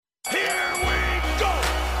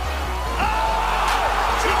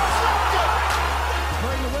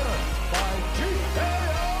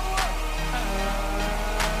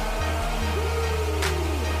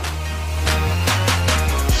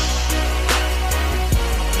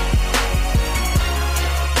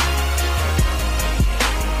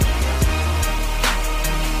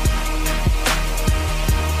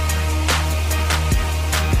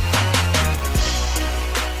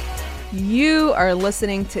are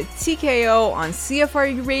listening to TKO on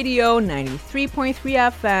CFRU Radio 93.3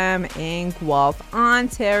 FM in Guelph,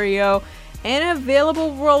 Ontario, and available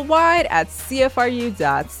worldwide at CFRU.ca.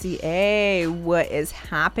 What is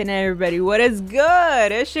happening, everybody? What is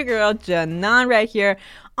good? It's your girl, Janan, right here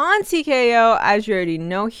on TKO. As you already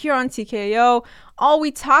know, here on TKO, all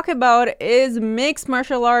we talk about is mixed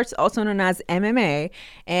martial arts, also known as MMA,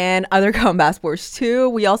 and other combat sports too.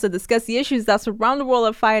 We also discuss the issues that surround the world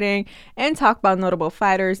of fighting and talk about notable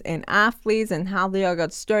fighters and athletes and how they all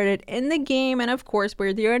got started in the game and, of course,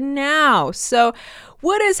 where they are now. So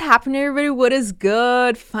what is happening, everybody? What is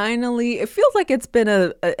good? Finally, it feels like it's been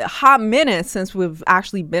a hot minute since we've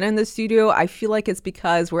actually been in the studio. I feel like it's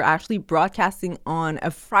because we're actually broadcasting on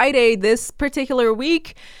a Friday this particular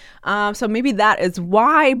week. So maybe that is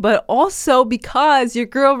why, but also because your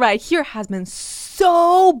girl right here has been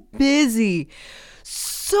so busy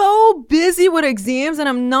with exams, and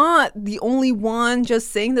I'm not the only one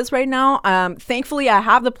just saying this right now. Thankfully, I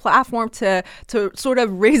have the platform to sort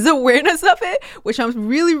of raise awareness of it, which I'm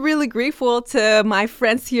really, really grateful to my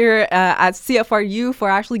friends here at CFRU for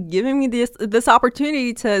actually giving me this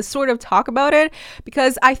opportunity to sort of talk about it,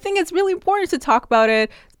 because I think it's really important to talk about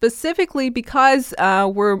it, specifically because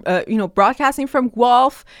we're broadcasting from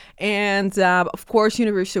Guelph, and of course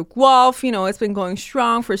University of Guelph, it's been going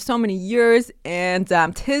strong for so many years, and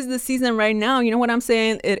tis the season right now. You know what I'm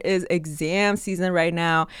saying? It is exam season right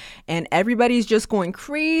now, and everybody's just going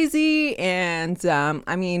crazy, and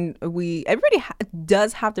everybody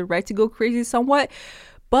does have the right to go crazy somewhat,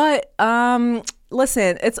 but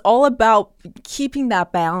listen, it's all about keeping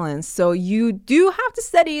that balance. So you do have to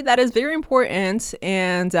study. That is very important.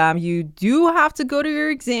 And you do have to go to your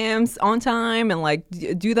exams on time and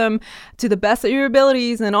do them to the best of your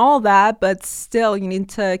abilities and all that. But still, you need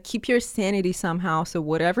to keep your sanity somehow. So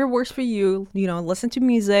whatever works for you, listen to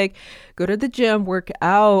music, go to the gym, work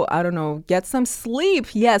out, I don't know, get some sleep.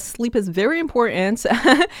 Yes, sleep is very important.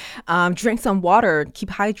 Drink some water, keep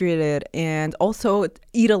hydrated, and also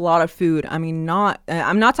eat a lot of food. I'm not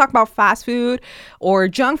talking about fast food or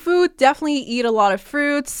junk food. Definitely eat a lot of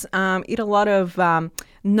fruits, eat a lot of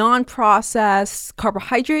non-processed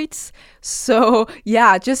carbohydrates. So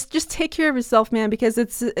yeah, just take care of yourself, man, because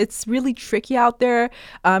it's really tricky out there.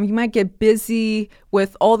 You might get busy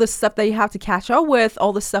with all the stuff that you have to catch up with,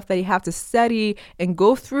 all the stuff that you have to study and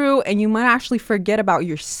go through, and you might actually forget about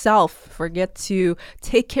yourself, forget to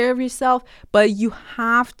take care of yourself. But you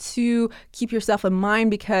have to keep yourself in mind,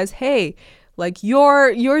 because hey,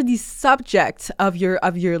 you're the subject of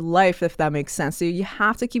your life, if that makes sense. So you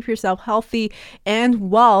have to keep yourself healthy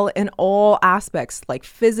and well in all aspects, like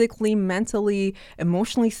physically, mentally,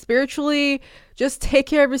 emotionally, spiritually. Just take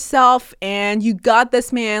care of yourself, and you got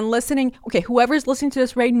this, man. Okay, whoever's listening to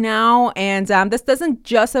this right now, and this doesn't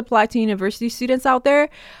just apply to university students out there.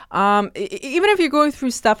 Even if you're going through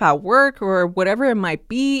stuff at work or whatever it might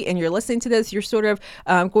be, and you're listening to this, you're sort of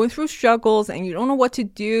going through struggles and you don't know what to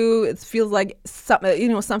do. It feels like some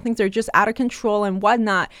things are just out of control and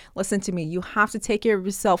whatnot. Listen to me. You have to take care of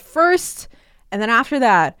yourself first, and then after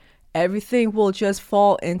that, everything will just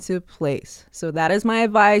fall into place. So that is my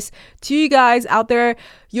advice to you guys out there.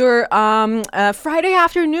 Your Friday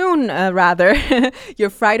afternoon, your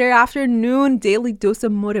Friday afternoon daily dose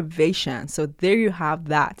of motivation. So there you have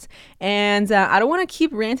that. And I don't want to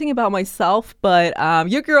keep ranting about myself, but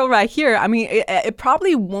your girl right here, it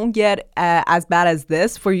probably won't get as bad as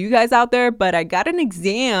this for you guys out there, but I got an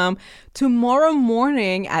exam tomorrow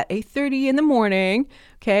morning at 8:30 in the morning.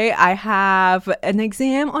 Okay, I have an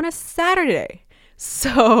exam on a Saturday.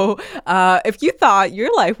 So if you thought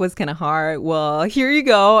your life was kind of hard, well, here you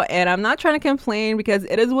go. And I'm not trying to complain, because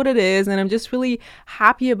it is what it is. And I'm just really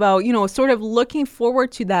happy about, sort of looking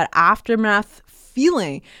forward to that aftermath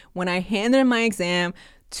feeling when I hand in my exam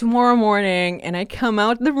tomorrow morning and I come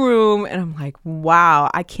out the room and I'm like,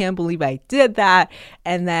 wow, I can't believe I did that.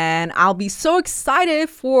 And then I'll be so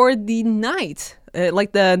excited for the night.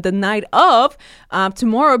 The night of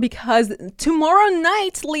tomorrow, because tomorrow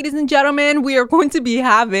night, ladies and gentlemen, we are going to be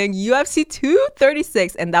having UFC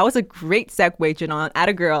 236, and that was a great segue, Janan,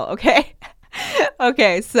 atta girl, okay?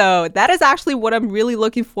 Okay, so that is actually what I'm really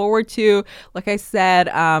looking forward to. Like I said,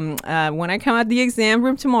 when I come out the exam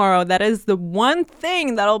room tomorrow, that is the one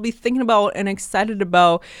thing that I'll be thinking about and excited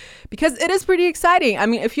about, because it is pretty exciting.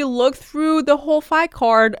 If you look through the whole fight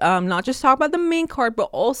card, not just talk about the main card, but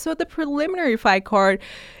also the preliminary fight card,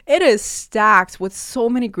 it is stacked with so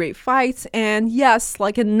many great fights. And yes,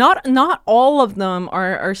 not all of them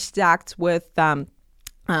are stacked with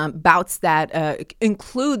bouts that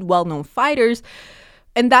include well-known fighters.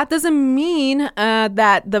 And that doesn't mean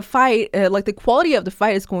that the fight, like the quality of the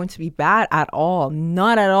fight, is going to be bad at all.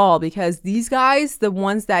 Not at all, because these guys, the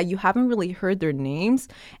ones that you haven't really heard their names,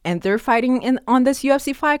 and they're fighting on this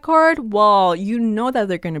UFC fight card, well, you know that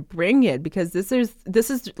they're going to bring it, because this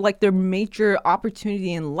is like their major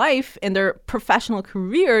opportunity in life, in their professional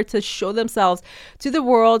career, to show themselves to the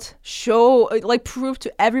world, prove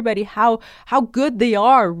to everybody how good they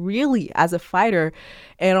are really as a fighter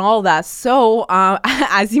and all that. So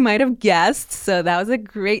as you might have guessed, so that was a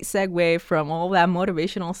great segue from all that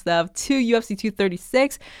motivational stuff to UFC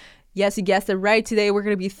 236. Yes, you guessed it right. Today we're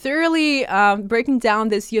going to be thoroughly breaking down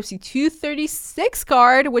this UFC 236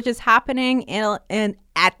 card, which is happening in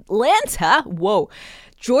Atlanta,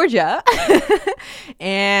 Georgia.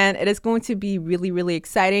 And it is going to be really, really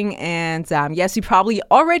exciting. And yes, you probably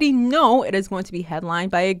already know it is going to be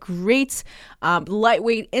headlined by a great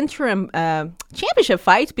lightweight interim championship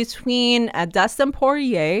fight between Dustin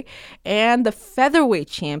Poirier and the featherweight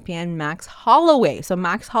champion Max Holloway. So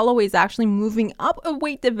Max Holloway is actually moving up a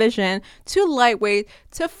weight division to lightweight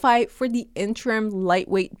to fight for the interim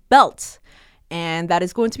lightweight belt. And that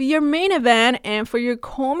is going to be your main event. And for your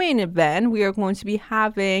co-main event, we are going to be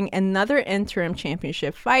having another interim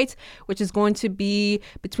championship fight, which is going to be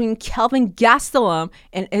between Kelvin Gastelum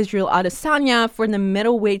and Israel Adesanya for the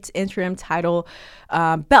middleweight interim title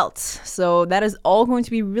belt. So that is all going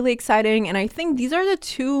to be really exciting. And I think these are the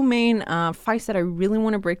two main fights that I really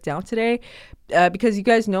want to break down today. Because you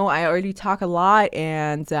guys know I already talk a lot,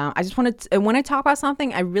 and I just want to, when I talk about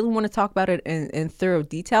something, I really want to talk about it in thorough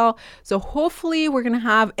detail. So hopefully we're going to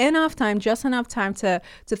have just enough time to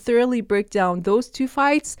thoroughly break down those two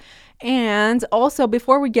fights. And also,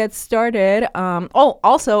 before we get started,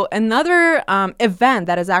 also another event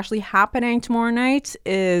that is actually happening tomorrow night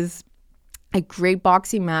is a great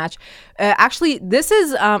boxing match. Actually, this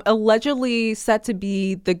is allegedly set to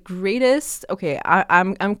be the greatest. Okay,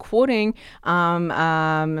 I'm quoting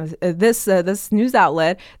this news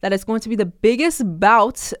outlet that it's going to be the biggest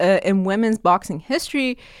bout in women's boxing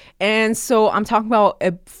history. And so I'm talking about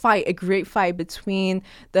a great fight between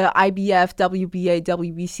the IBF, WBA,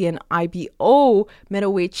 WBC, and IBO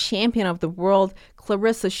middleweight champion of the world,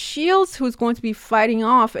 Claressa Shields, who's going to be fighting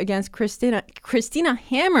off against Christina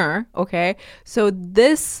Hammer. Okay, so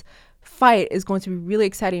this fight is going to be really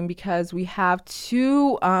exciting because we have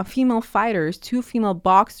two female fighters, two female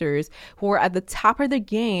boxers who are at the top of the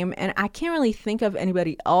game, and I can't really think of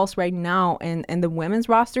anybody else right now in the women's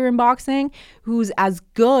roster in boxing who's as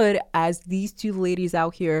good as these two ladies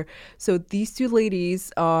out here. So these two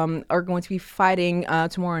ladies are going to be fighting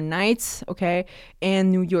tomorrow night, okay,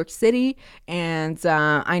 in New York City. And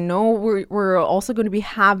I know we're also going to be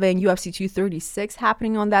having UFC 236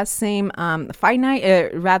 happening on that same fight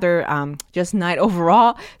night, just night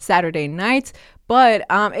overall, Saturday night. But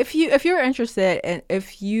if you're interested and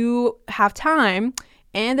if you have time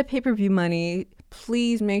and the pay-per-view money,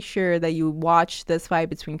 please make sure that you watch this fight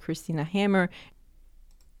between Christina Hammer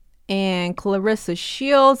and Claressa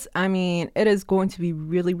Shields. I mean, it is going to be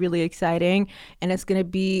really, really exciting, and it's going to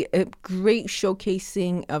be a great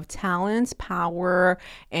showcasing of talent, power,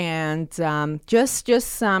 and just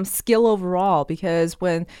skill overall. Because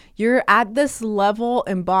when you're at this level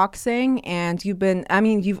in boxing, and you've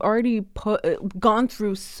already gone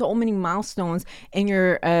through so many milestones in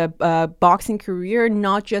your boxing career,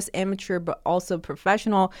 not just amateur but also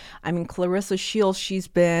professional. I mean, Claressa Shields, she's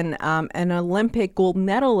been an Olympic gold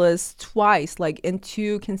medalist twice, like in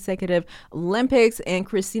 2 consecutive Olympics, and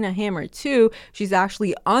Christina Hammer too. She's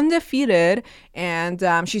actually undefeated, and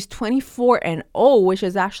she's 24-0, which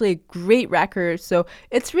is actually a great record. So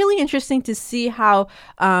it's really interesting to see how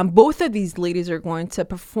both of these ladies are going to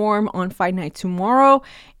perform on Fight Night tomorrow.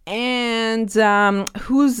 And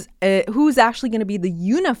who's actually going to be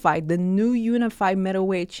the new unified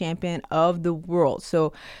middleweight champion of the world.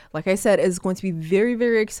 So like I said, it's going to be very,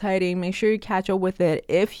 very exciting. Make sure you catch up with it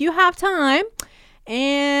if you have time.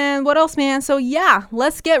 And what else, man? So yeah,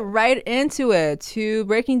 let's get right into it, to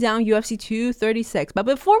breaking down UFC 236. But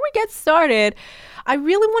before we get started, I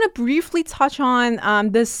really want to briefly touch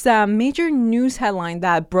on this major news headline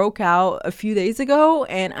that broke out a few days ago.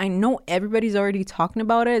 And I know everybody's already talking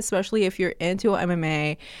about it, especially if you're into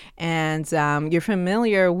MMA and you're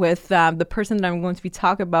familiar with the person that I'm going to be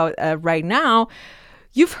talking about right now.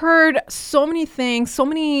 You've heard so many things, so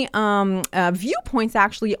many viewpoints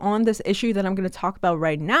actually on this issue that I'm going to talk about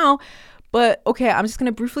right now. But okay, I'm just going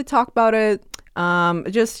to briefly talk about it.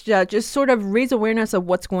 Just sort of raise awareness of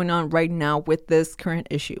what's going on right now with this current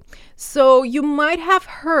issue. So you might have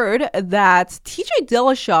heard that TJ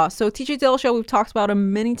Dillashaw, we've talked about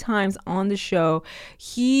him many times on the show.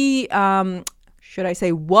 He should I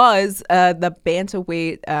say, was the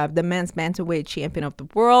bantamweight, the men's bantamweight champion of the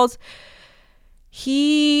world.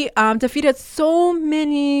 He defeated so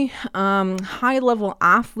many high-level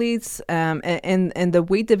athletes in the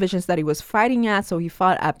weight divisions that he was fighting at. So he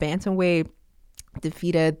fought at bantamweight,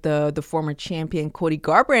 defeated the former champion Cody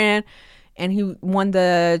Garbrandt, and he won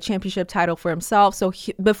the championship title for himself. So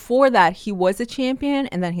before that, he was a champion,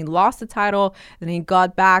 and then he lost the title, and he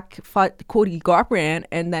got back, fought Cody Garbrandt,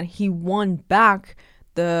 and then he won back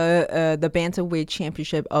the bantamweight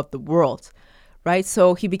championship of the world. Right,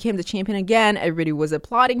 so he became the champion again. Everybody was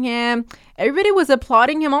applauding him. Everybody was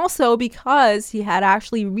applauding him also because he had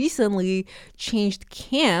actually recently changed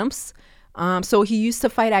camps. So he used to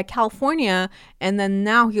fight at California, and then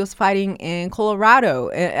now he was fighting in Colorado,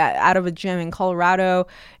 out of a gym in Colorado.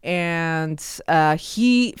 And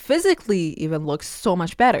he physically even looked so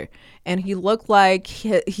much better. And he looked like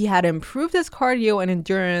he had improved his cardio and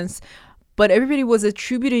endurance. But everybody was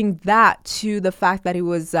attributing that to the fact that he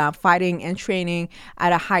was fighting and training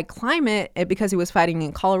at a high climate because he was fighting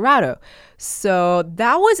in Colorado. So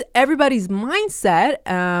that was everybody's mindset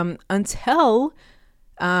until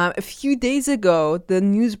a few days ago, the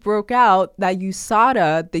news broke out that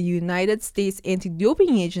USADA, the United States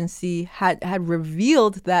Anti-Doping Agency, had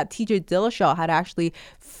revealed that TJ Dillashaw had actually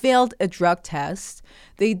failed a drug test.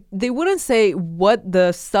 They wouldn't say what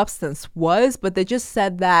the substance was, but they just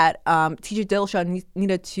said that TJ Dillashaw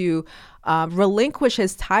needed to relinquish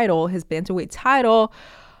his title, his bantamweight title,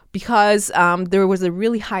 because there was a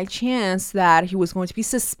really high chance that he was going to be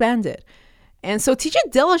suspended. And so TJ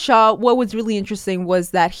Dillashaw, what was really interesting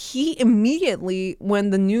was that he immediately,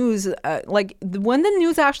 when the news, when the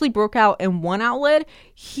news actually broke out in one outlet,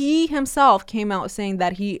 he himself came out saying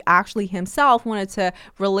that he actually himself wanted to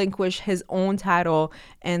relinquish his own title,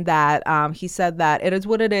 and that he said that it is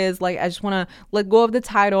what it is. Like, I just want to let go of the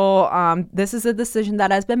title. This is a decision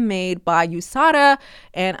that has been made by USADA,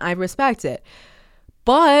 and I respect it.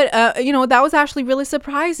 But, that was actually really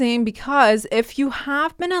surprising, because if you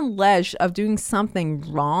have been alleged of doing something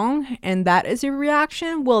wrong and that is your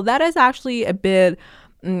reaction, well, that is actually a bit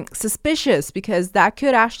suspicious, because that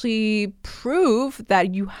could actually prove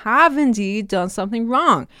that you have indeed done something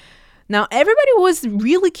wrong. Now, everybody was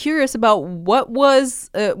really curious about what was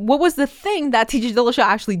the thing that TJ Dillashaw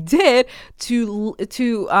actually did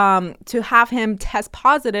to have him test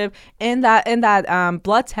positive in that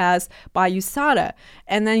blood test by USADA.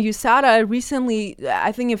 And then USADA recently,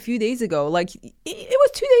 I think a few days ago, like it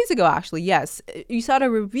was 2 days ago actually, yes,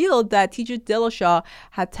 USADA revealed that TJ Dillashaw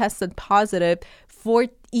had tested positive for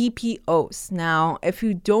EPOs. Now, if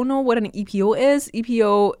you don't know what an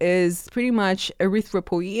EPO is pretty much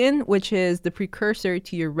erythropoietin, which is the precursor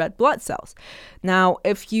to your red blood cells. Now,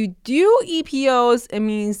 if you do EPOs, it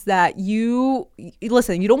means that you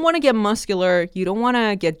don't want to get muscular, you don't want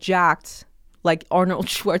to get jacked like Arnold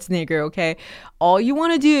Schwarzenegger, okay? All you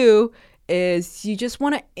want to do is you just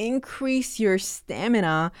want to increase your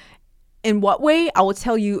stamina. In what way? I will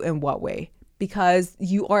tell you in what way. Because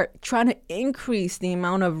you are trying to increase the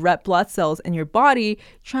amount of red blood cells in your body,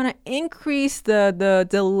 trying to increase the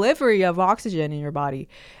delivery of oxygen in your body.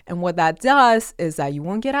 And what that does is that you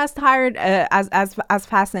won't get as tired as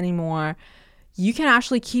fast anymore. You can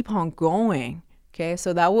actually keep on going, okay?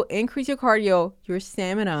 So that will increase your cardio, your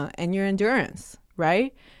stamina, and your endurance,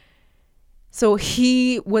 right? So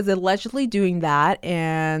he was allegedly doing that,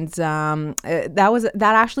 and that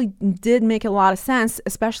actually did make a lot of sense,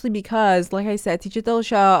 especially because, like I said, TJ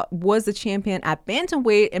Dillashaw was the champion at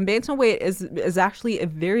bantamweight, and bantamweight is actually a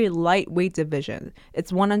very lightweight division.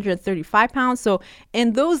 It's 135 pounds. So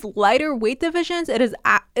in those lighter weight divisions, it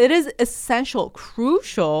is essential,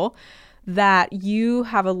 crucial that you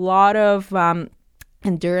have a lot of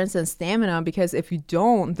endurance and stamina, because if you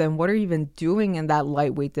don't, then what are you even doing in that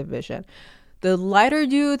lightweight division? The lighter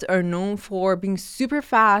dudes are known for being super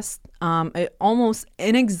fast, almost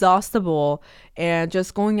inexhaustible, and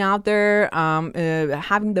just going out there,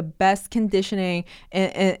 having the best conditioning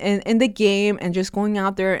in the game, and just going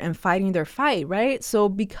out there and fighting their fight, right? So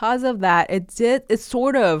because of that, it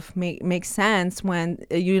sort of makes sense when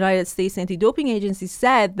the United States Anti-Doping Agency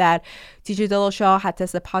said that TJ Dillashaw had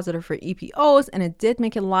tested positive for EPOs, and it did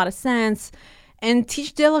make a lot of sense. And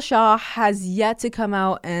TJ Dillashaw has yet to come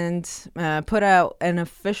out and put out an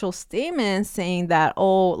official statement saying that,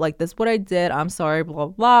 this is what I did, I'm sorry, blah, blah,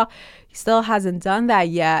 blah. He still hasn't done that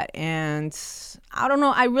yet. And I don't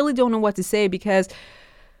know. I really don't know what to say, because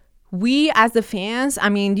we as the fans, I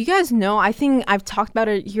mean, you guys know, I think I've talked about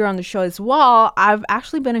it here on the show as well. I've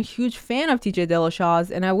actually been a huge fan of TJ Dillashaw's,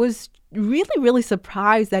 and I was really, really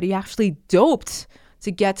surprised that he actually doped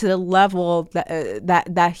to get to the level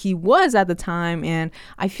that he was at the time. And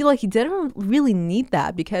I feel like he didn't really need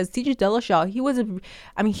that, because TJ Dillashaw,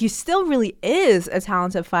 he still really is a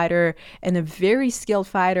talented fighter and a very skilled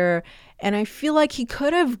fighter. And I feel like he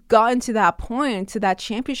could have gotten to that point, to that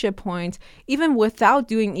championship point, even without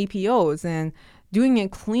doing EPOs, and doing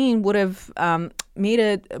it clean would have made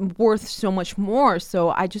it worth so much more. So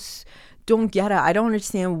I just don't get it. I don't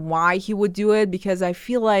understand why he would do it, because I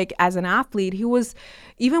feel like as an athlete, he was,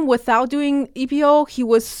 even without doing EPO, he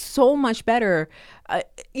was so much better,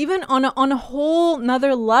 even on a whole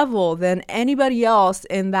nother level than anybody else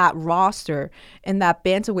in that roster, in that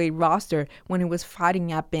bantamweight roster, when he was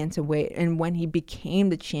fighting at bantamweight and when he became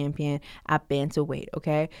the champion at bantamweight.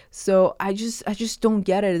 Okay, so I just don't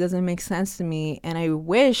get it. It doesn't make sense to me, and I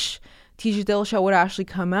wish TJ Dillashaw would actually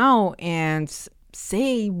come out and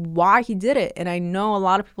say why he did it. And I know a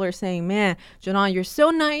lot of people are saying, man, Janan, you're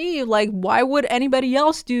so naive. Like, why would anybody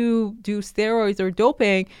else do steroids or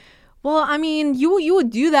doping? Well, I mean, you would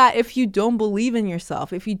do that if you don't believe in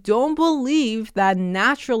yourself. If you don't believe that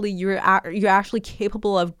naturally you're actually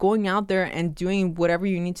capable of going out there and doing whatever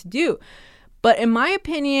you need to do. But in my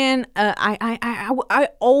opinion, I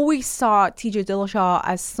always saw TJ Dillashaw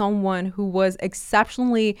as someone who was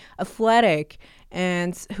exceptionally athletic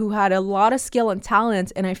and who had a lot of skill and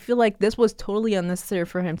talent. And I feel like this was totally unnecessary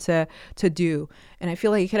for him to do. And I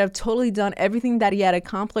feel like he could have totally done everything that he had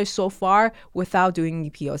accomplished so far without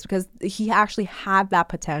doing EPOs, because he actually had that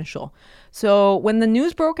potential. So when the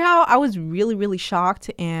news broke out, I was really, really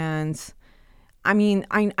shocked. And I mean,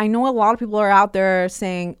 I know a lot of people are out there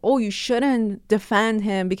saying, oh, you shouldn't defend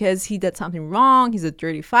him because he did something wrong. He's a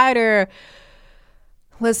dirty fighter.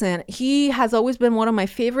 Listen, he has always been one of my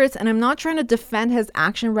favorites, and I'm not trying to defend his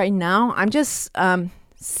action right now. I'm just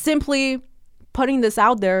simply putting this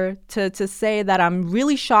out there to say that I'm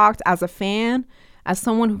really shocked as a fan, as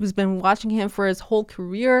someone who's been watching him for his whole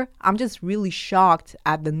career. I'm just really shocked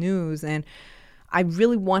at the news, and I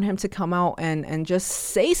really want him to come out and just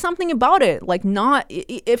say something about it. Like, not,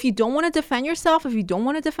 if you don't want to defend yourself, if you don't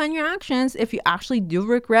want to defend your actions, if you actually do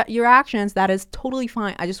regret your actions, that is totally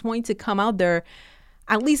fine. I just want you to come out there,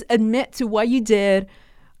 at least admit to what you did,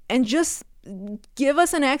 and just give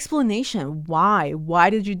us an explanation. Why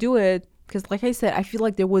did you do it? Because like I said, I feel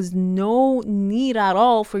like there was no need at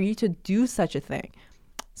all for you to do such a thing.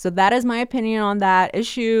 So that is my opinion on that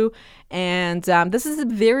issue. And this is a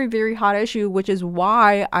very, very hot issue, which is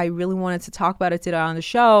why I really wanted to talk about it today on the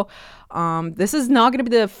show. This is not going to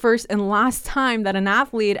be the first and last time that an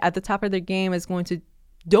athlete at the top of their game is going to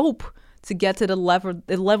dope to get to the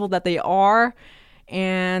level that they are.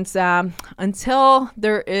 And until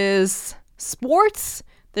there is sports,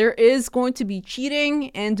 there is going to be cheating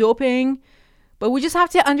and doping. But we just have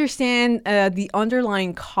to understand the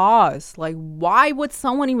underlying cause. Like, why would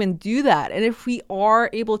someone even do that? And if we are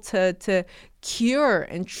able to cure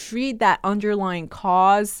and treat that underlying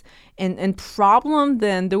cause and problem,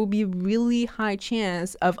 then there will be a really high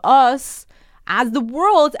chance of us, as the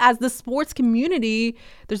world, as the sports community,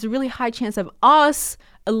 there's a really high chance of us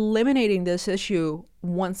eliminating this issue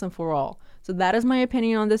once and for all. So that is my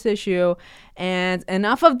opinion on this issue. And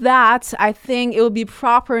enough of that. I think it would be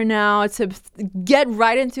proper now to get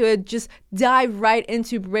right into it. Just dive right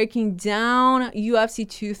into breaking down UFC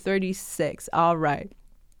 236. All right.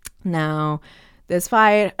 Now, this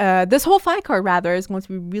whole fight card rather, is going to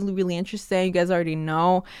be really, really interesting. You guys already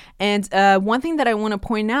know. And one thing that I want to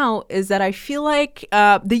point out is that I feel like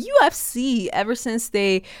the UFC, ever since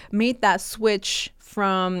they made that switch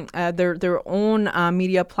from their own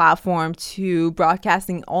media platform to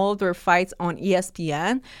broadcasting all of their fights on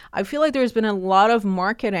ESPN, I feel like there's been a lot of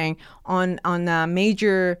marketing on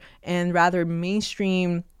major and rather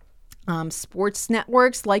mainstream sports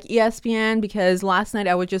networks like ESPN, because last night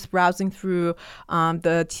I was just browsing through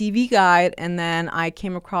the TV guide, and then I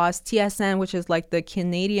came across TSN, which is like the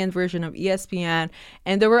Canadian version of ESPN,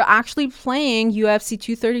 and they were actually playing UFC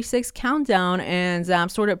 236 Countdown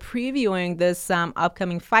and sort of previewing this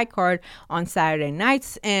upcoming fight card on Saturday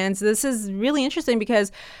nights. And this is really interesting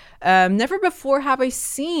because never before have I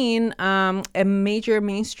seen a major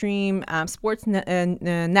mainstream sports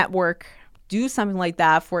network do something like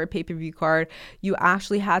that for a pay-per-view card. You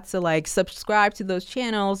actually had to like subscribe to those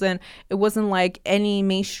channels, and it wasn't like any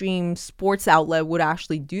mainstream sports outlet would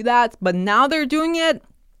actually do that. But now they're doing it,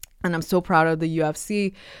 and I'm so proud of the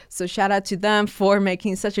UFC. So shout out to them for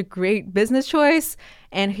making such a great business choice.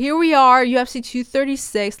 And here we are, UFC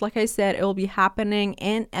 236. Like I said, it will be happening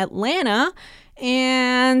in Atlanta.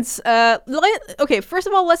 And okay, first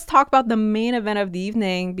of all, let's talk about the main event of the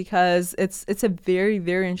evening, because it's a very,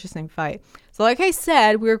 very interesting fight. So So like I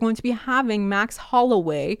said, we're going to be having Max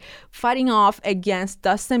Holloway fighting off against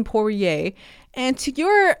Dustin Poirier. And to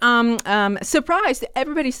your surprise, to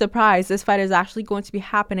everybody's surprise, this fight is actually going to be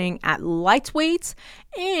happening at lightweight,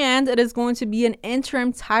 and it is going to be an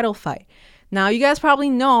interim title fight. Now, you guys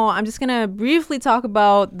probably know, I'm just going to briefly talk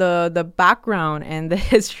about the background and the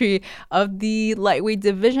history of the lightweight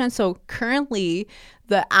division. So currently,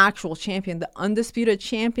 the actual champion, the undisputed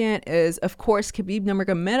champion, is, of course, Khabib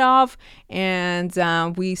Nurmagomedov.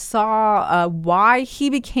 And we saw why he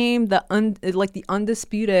became the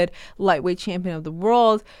undisputed lightweight champion of the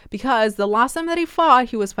world. Because the last time that he fought,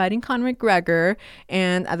 he was fighting Conor McGregor.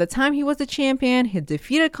 And at the time he was the champion, he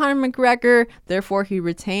defeated Conor McGregor. Therefore, he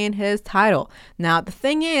retained his title. Now, the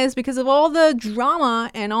thing is, because of all the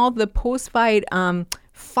drama and all the post-fight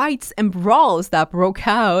fights and brawls that broke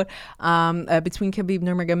out between Khabib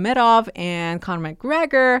Nurmagomedov and Conor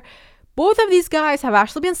McGregor, both of these guys have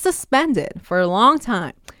actually been suspended for a long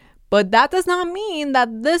time. But that does not mean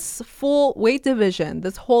that this full weight division,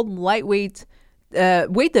 this whole lightweight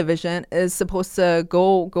weight division, is supposed to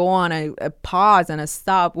go on a pause and a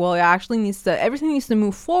stop. Well, it actually everything needs to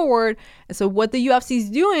move forward. And so what the UFC is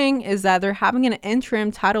doing is that they're having an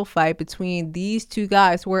interim title fight between these two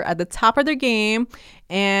guys who are at the top of their game.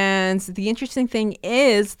 And the interesting thing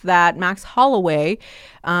is that Max Holloway,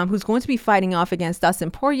 who's going to be fighting off against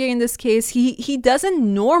Dustin Poirier in this case, he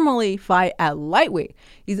doesn't normally fight at lightweight.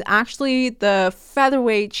 He's actually the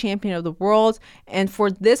featherweight champion of the world. And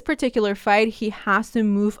for this particular fight, he has to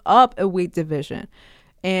move up a weight division.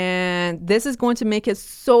 And this is going to make it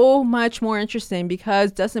so much more interesting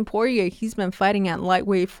because Dustin Poirier, he's been fighting at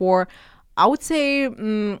lightweight for, I would say,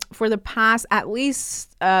 for the past at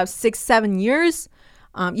least 6-7 years.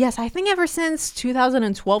 Yes, I think ever since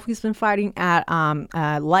 2012, he's been fighting at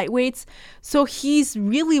lightweights. So he's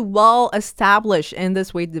really well established in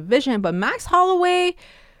this weight division. But Max Holloway,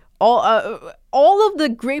 all of the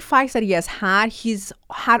great fights that he has had, he's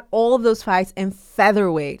had all of those fights in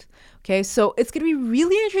featherweight. Okay, so it's going to be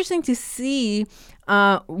really interesting to see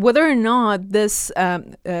whether or not this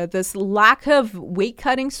lack of weight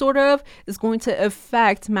cutting sort of is going to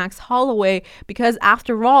affect Max Holloway, because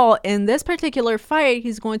after all, in this particular fight,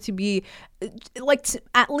 he's going to be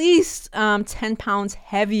at least 10 pounds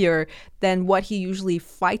heavier than what he usually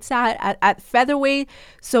fights at featherweight.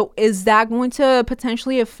 So is that going to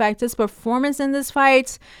potentially affect his performance in this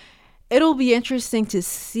fight? It'll be interesting to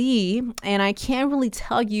see, and I can't really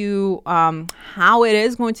tell you how it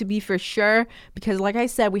is going to be for sure, because like I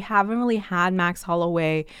said, we haven't really had Max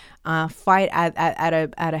Holloway fight at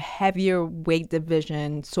a heavier weight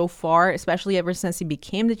division so far, especially ever since he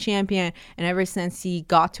became the champion and ever since he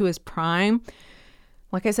got to his prime.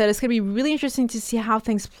 Like I said, it's going to be really interesting to see how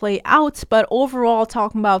things play out, but overall,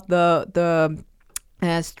 talking about the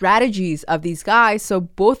strategies of these guys. So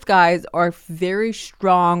both guys are very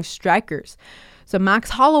strong strikers. So Max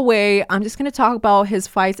Holloway, I'm just going to talk about his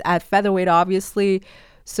fights at featherweight, obviously.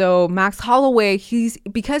 So Max Holloway,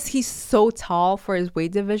 because he's so tall for his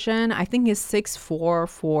weight division, I think he's 6'4"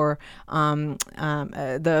 for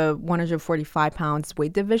the 145 pounds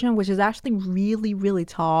weight division, which is actually really, really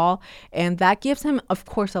tall. And that gives him, of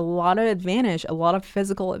course, a lot of advantage, a lot of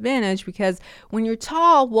physical advantage, because when you're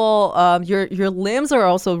tall, well, your limbs are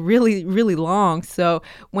also really, really long. So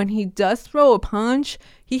when he does throw a punch,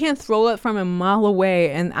 he can throw it from a mile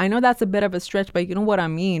away. And I know that's a bit of a stretch, but you know what I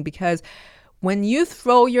mean, because when you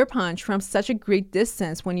throw your punch from such a great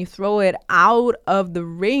distance, when you throw it out of the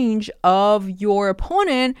range of your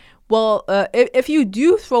opponent, well, if you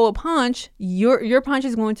do throw a punch, your punch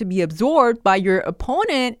is going to be absorbed by your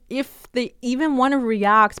opponent. If they even want to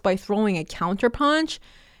react by throwing a counter punch,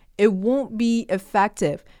 it won't be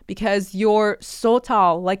effective because you're so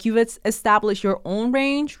tall. Like, you've established your own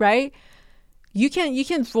range, right? You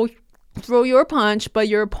can throw your punch, but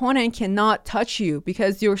your opponent cannot touch you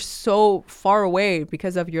because you're so far away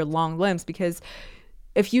because of your long limbs. Because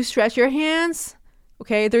if you stretch your hands,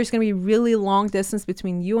 okay, there's going to be really long distance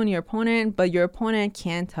between you and your opponent, but your opponent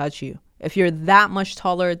can't touch you if you're that much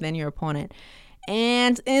taller than your opponent.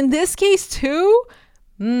 And in this case too,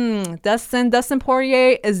 Dustin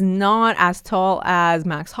Poirier is not as tall as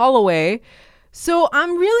Max Holloway. So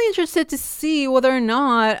I'm really interested to see whether or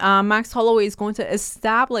not Max Holloway is going to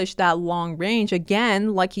establish that long range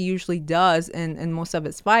again, like he usually does in most of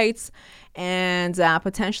his fights, and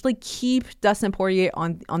potentially keep Dustin Poirier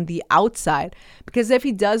on the outside. Because if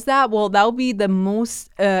he does that, well, that will be the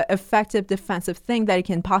most effective defensive thing that he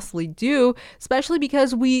can possibly do, especially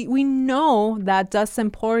because we know that Dustin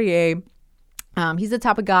Poirier, He's the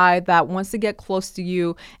type of guy that wants to get close to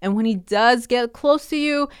you. And when he does get close to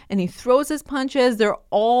you and he throws his punches, they're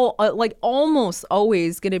all like almost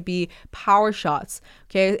always going to be power shots.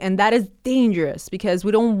 Okay. And that is dangerous because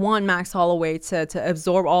we don't want Max Holloway to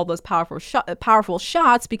absorb all those powerful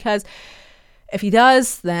shots, because if he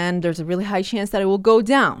does, then there's a really high chance that it will go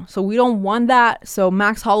down. So we don't want that. So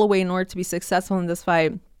Max Holloway, in order to be successful in this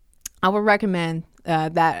fight, I would recommend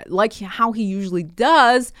that, like how he usually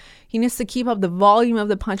does, he needs to keep up the volume of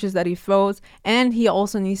the punches that he throws, and he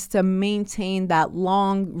also needs to maintain that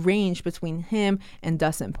long range between him and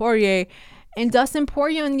Dustin Poirier. And Dustin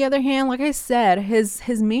Poirier, on the other hand, like I said, his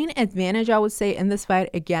main advantage, I would say, in this fight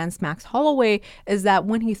against Max Holloway is that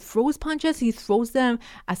when he throws punches, he throws them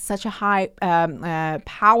at such a high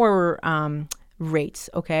power rate.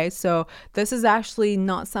 Okay, so this is actually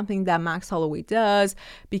not something that Max Holloway does,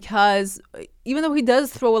 because even though he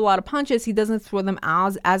does throw a lot of punches, he doesn't throw them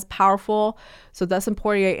as powerful. So Dustin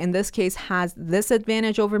Poirier in this case has this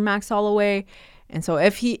advantage over Max Holloway. And so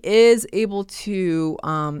if he is able to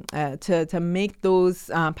make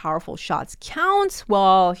those powerful shots count,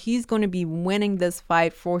 well, he's going to be winning this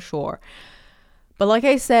fight for sure. But like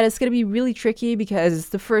I said, it's going to be really tricky because it's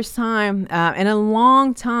the first time in a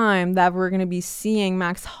long time that we're going to be seeing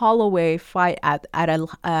Max Holloway fight at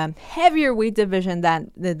a heavier weight division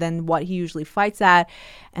than what he usually fights at.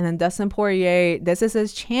 And then Dustin Poirier, this is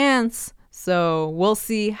his chance. So we'll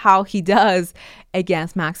see how he does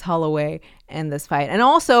against Max Holloway in this fight. And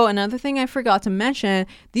also, another thing I forgot to mention,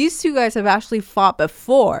 these two guys have actually fought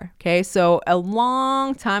before. Okay, so a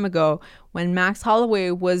long time ago, when Max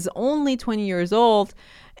Holloway was only 20 years old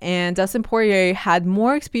and Dustin Poirier had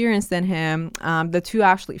more experience than him, the two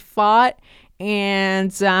actually fought.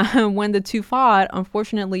 And when the two fought,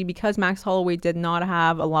 unfortunately, because Max Holloway did not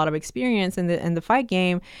have a lot of experience in the fight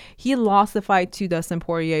game, he lost the fight to Dustin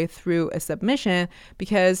Poirier through a submission,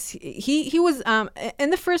 because he was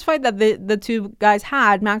in the first fight that the two guys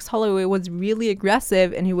had. Max Holloway was really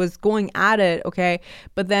aggressive and he was going at it, okay?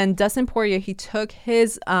 But then Dustin Poirier, he took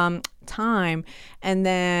his time, and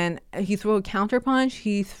then he threw a counter punch.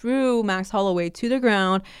 He threw Max Holloway to the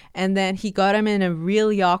ground, and then he got him in a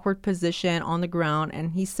really awkward position on the ground,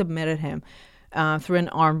 and he submitted him through an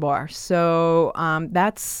armbar. So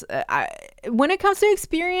that's when it comes to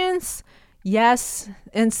experience, yes,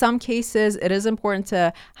 in some cases it is important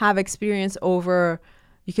to have experience over,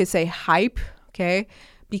 you could say, hype, okay?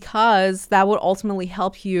 Because that would ultimately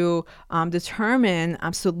help you determine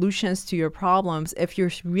solutions to your problems if you're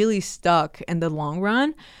really stuck in the long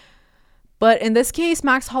run. But in this case,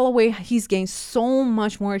 Max Holloway, he's gained so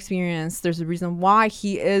much more experience. There's a reason why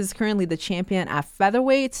he is currently the champion at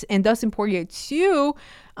featherweight. And Dustin Poirier too,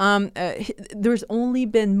 there's only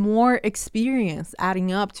been more experience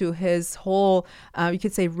adding up to his whole, you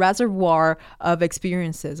could say, reservoir of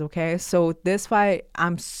experiences, okay? So this fight,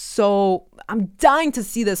 I'm dying to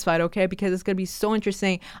see this fight, okay? Because it's going to be so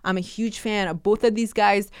interesting. I'm a huge fan of both of these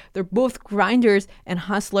guys. They're both grinders and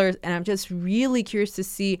hustlers, and I'm just really curious to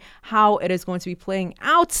see how it is going to be playing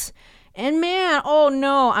out. And man, oh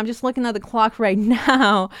no, I'm just looking at the clock right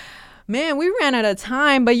now. Man, we ran out of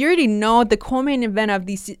time, but you already know the co-main event of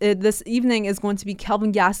this evening is going to be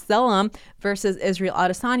Kelvin Gastelum versus Israel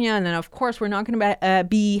Adesanya. And then, of course, we're not going to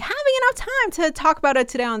be having enough time to talk about it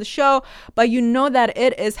today on the show, but you know that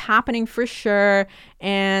it is happening for sure.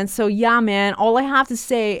 And so, yeah, man, all I have to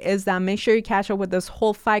say is that make sure you catch up with this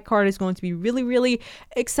whole fight card. It's going to be really, really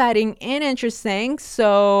exciting and interesting.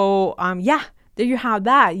 So, yeah. There you have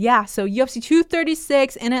that. Yeah, so UFC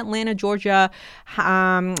 236 in Atlanta, Georgia,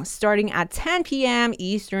 starting at 10 p.m.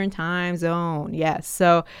 Eastern time zone. Yes,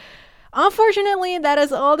 so unfortunately, that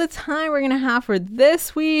is all the time we're going to have for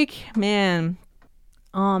this week. Man,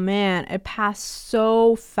 oh man, it passed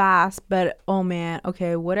so fast, but oh man,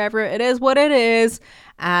 okay, whatever, it is what it is.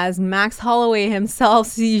 As Max Holloway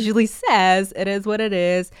himself usually says, it is what it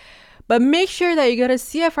is. But make sure that you go to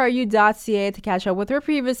CFRU.ca to catch up with our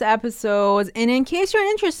previous episodes. And in case you're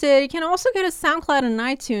interested, you can also go to SoundCloud and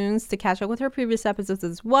iTunes to catch up with our previous episodes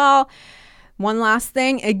as well. One last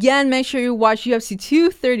thing, again, make sure you watch UFC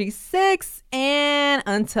 236. And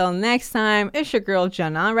until next time, it's your girl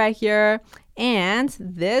Jana right here. And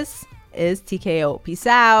this is TKO. Peace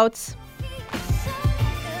out.